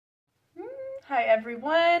Hi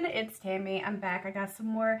everyone, it's Tammy. I'm back. I got some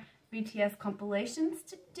more BTS compilations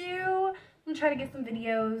to do. I'm gonna try to get some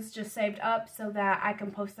videos just saved up so that I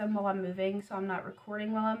can post them while I'm moving, so I'm not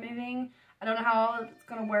recording while I'm moving. I don't know how it's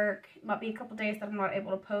gonna work. It might be a couple days that I'm not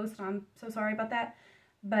able to post, and I'm so sorry about that.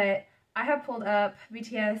 But I have pulled up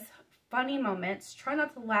BTS funny moments, try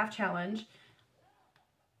not to laugh challenge.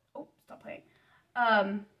 Oh, stop playing.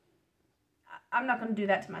 I'm not gonna do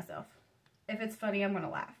that to myself. If it's funny, I'm gonna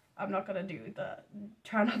laugh. I'm not gonna do the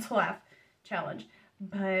try not to laugh challenge.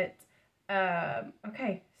 But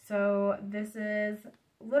okay, so this is a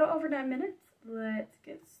little over 9 minutes. Let's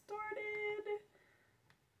get started.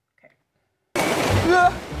 Okay.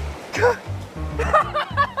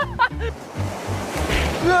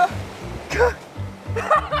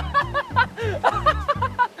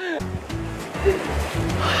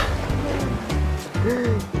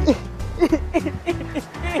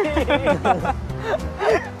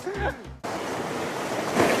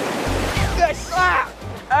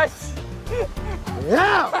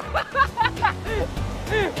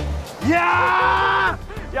 야!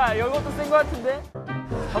 야, 이것도 센 거 같은데?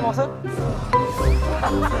 다 먹었어?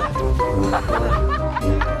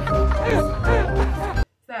 Is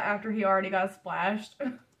that after he already got splashed?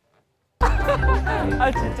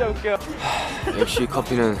 아, 진짜 웃겨. 역시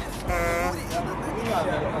커피는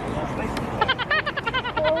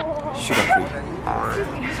슈가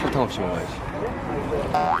프리. 설탕 없이 먹어야지.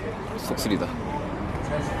 속쓰리다.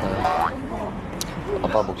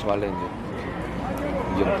 아빠 먹지 말래 이제.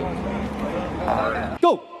 위험 때문에. 고!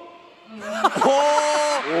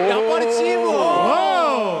 야, 빨리 치무!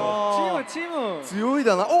 치무! 強い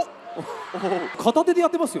だな。お、片手でやっ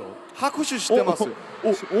てますよ。拍手してます。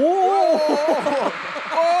お、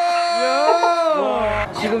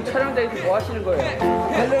 지금 촬영 데이트 뭐 하시는 거예요?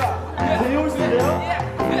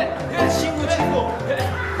 친구.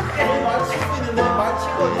 마치고 있는데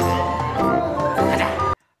마치고 어디지?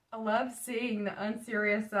 I love seeing the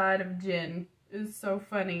unserious side of Jin. It's so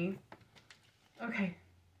funny. Okay.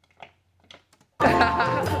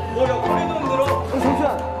 뭐야, 꼬리 좀 들어.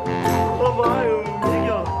 잠시만. 봐봐요, 움직여.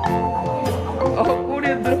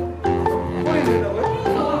 꼬리에 들어. 꼬리에 들라고요?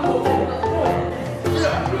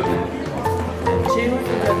 제일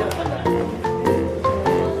훌륭한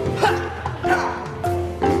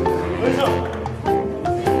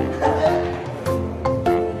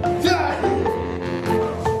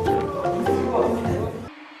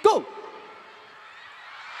고!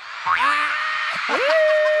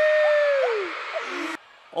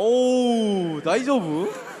 오, 大丈夫?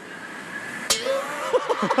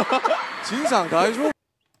 진상 다이죠?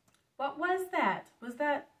 What was that? Was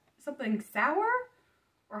that something sour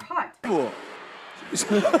or hot?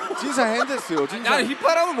 진상 핸드스요. 진상. 야,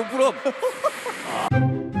 휘파람은 못 불어.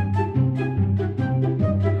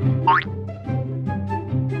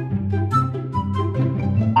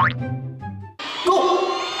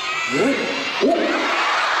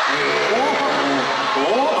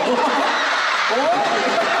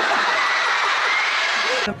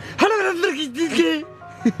 하나가 이렇게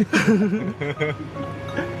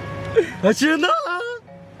아시나?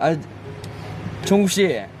 아, 정국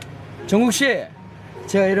씨,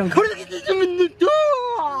 제가 이런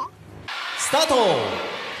스타트.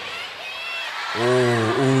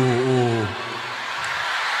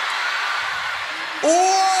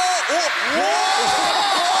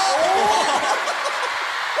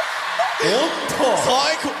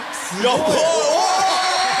 사이코. 야,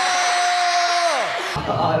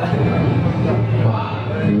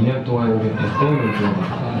 2년 동안 우리 100번을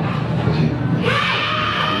들어봤다. 그치?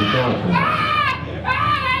 이때만큼.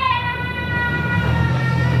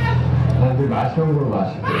 다들 맛있는 걸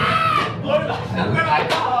마실게.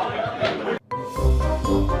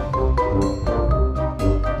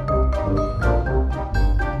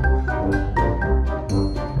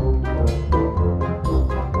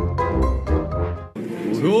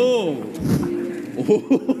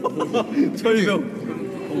 철벽.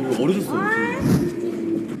 어려졌어.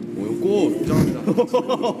 이거 짱이다.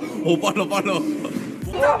 빨라.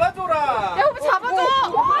 잡아줘라. 야, 오빠 잡아줘!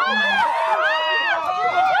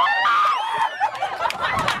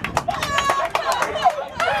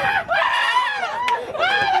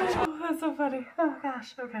 Oh, that's so funny. Oh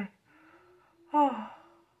gosh, okay. Oh.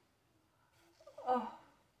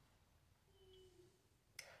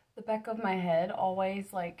 The back of my head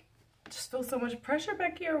always like just feels so much pressure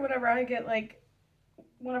back here whenever I get like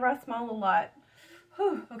whenever I smile a lot.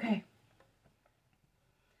 Whew, okay.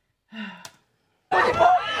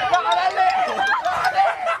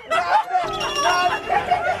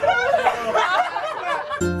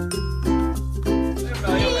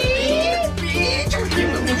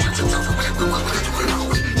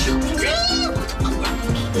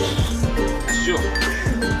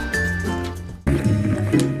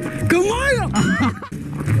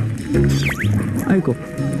 그니까.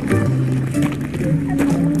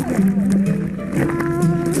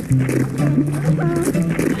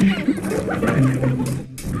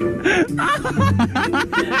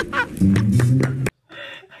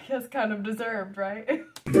 I guess kind of deserved, right?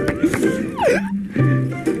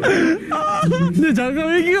 내 장갑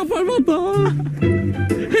애기가 밟았다.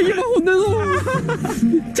 애기가 혼내서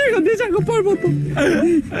제가 내 장갑 밟았다.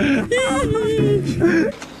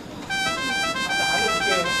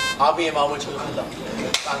 아비의 마음을 저격한다.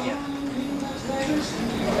 빵이야.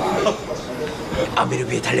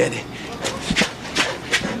 아비를 위해 달려야 돼.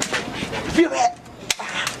 위험해.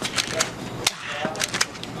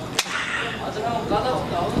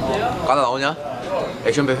 까다 나오냐?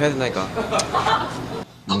 액션배 해야 된다니까.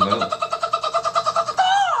 뭔가요?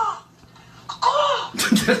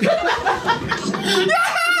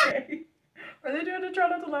 Are they doing to try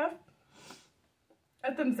not to laugh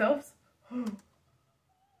at themselves?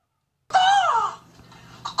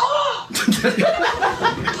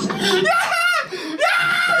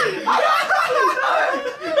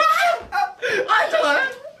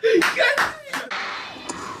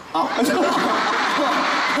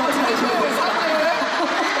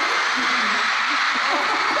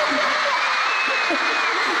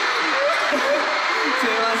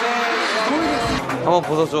 한번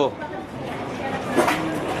벗어줘.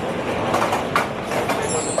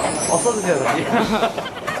 써주세요, 다시.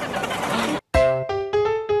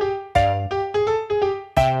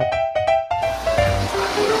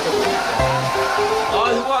 아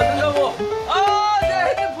이거 안 된다고. 아 내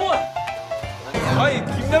핸드폰. 아니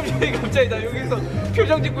김남준이 갑자기 나 여기서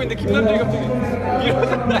표정 찍고 있는데 김남준이 갑자기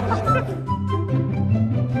이러잖아.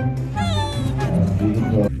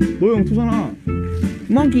 너형 투잖아.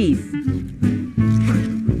 Monkeys.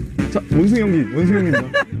 자, 원숭이 형입니다.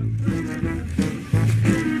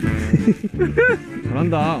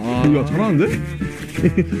 잘한다. 야, 잘하는데?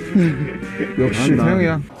 역시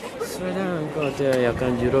태영이야. 스웨덴 것 같아요.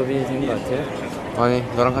 약간 유럽인인 것 같아요. 아니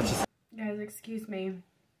너랑 같이. Guys, excuse me.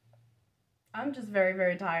 I'm just very,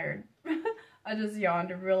 very tired. I just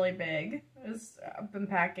yawned really big. I've been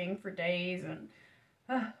packing for days and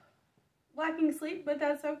lacking sleep, but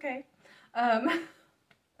that's okay.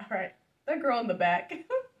 Alright, that girl in the back.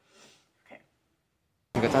 Okay.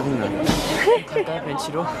 그러니까 짜증나. 갈까요?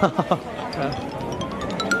 벤치로?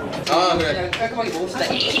 아 그래. 깔끔하게 먹읍시다.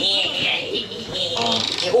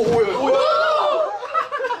 오 뭐야 뭐야.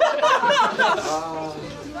 아,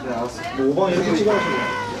 네 알았어. 뭐 5번 이렇게 찍어가지고.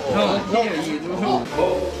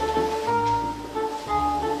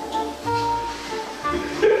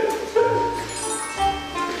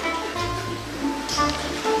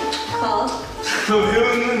 저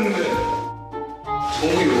배웠는데.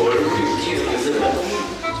 종이 얼굴이 웃기게 생겼어.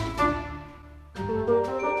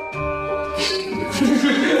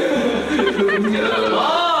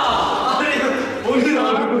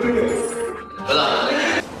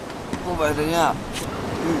 뭐 봐야 되냐?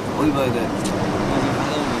 어디 봐야 돼?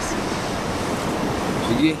 가다오고 있어.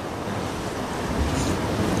 여기?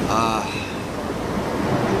 아.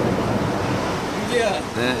 유기야,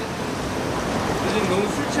 네. 요즘 너무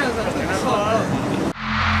술 취한 사람 장난 같아.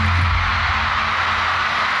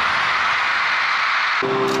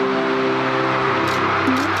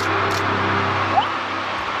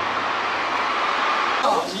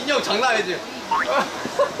 인형 장난 아니지?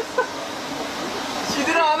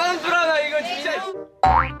 지들은 안 하는 줄 아나 이거 진짜.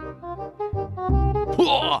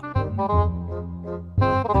 우와.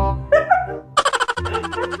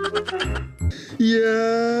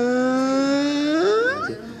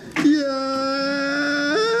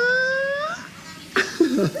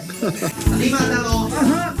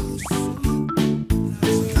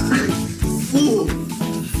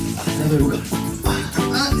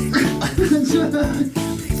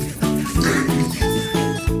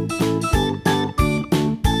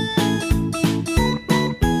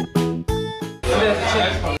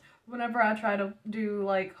 Whenever I try to do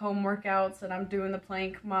like home workouts and I'm doing the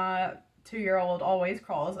plank, my 2-year-old always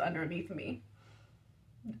crawls underneath me.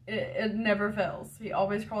 It never fails. He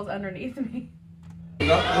always crawls underneath me.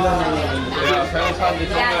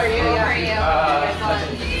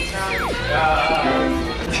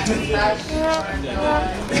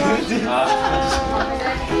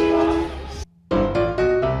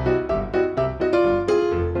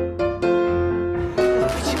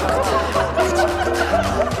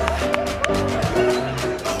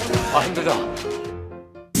 아 힘들다.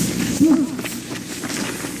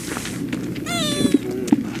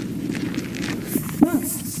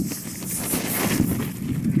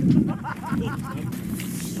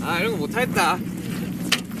 아 이런 거 못하겠다.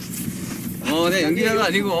 내가 연기자도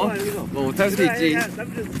아니고 뭐 못할 수도 있지.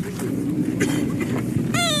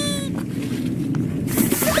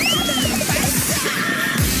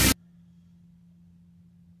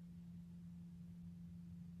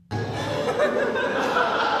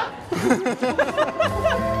 혹시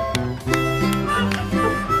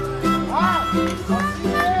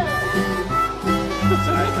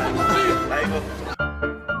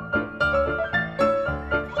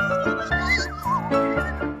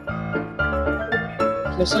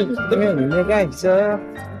뜨면 의미가 있어요?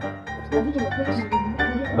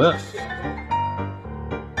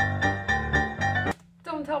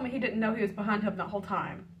 Don't tell me he didn't know he was behind him that whole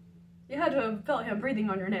time. You had to have felt him breathing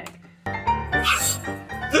on your neck.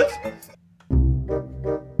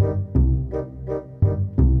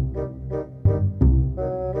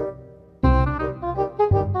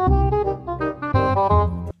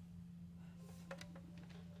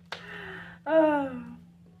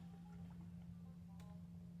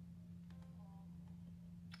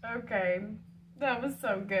 Okay, that was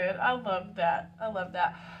so good. I love that. I love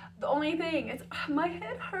that. The only thing is my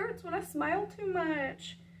head hurts when I smile too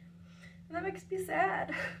much. And that makes me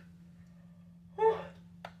sad.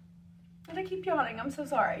 And I keep yawning. I'm so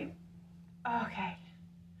sorry. Okay.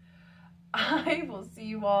 I will see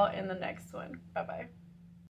you all in the next one. Bye-bye.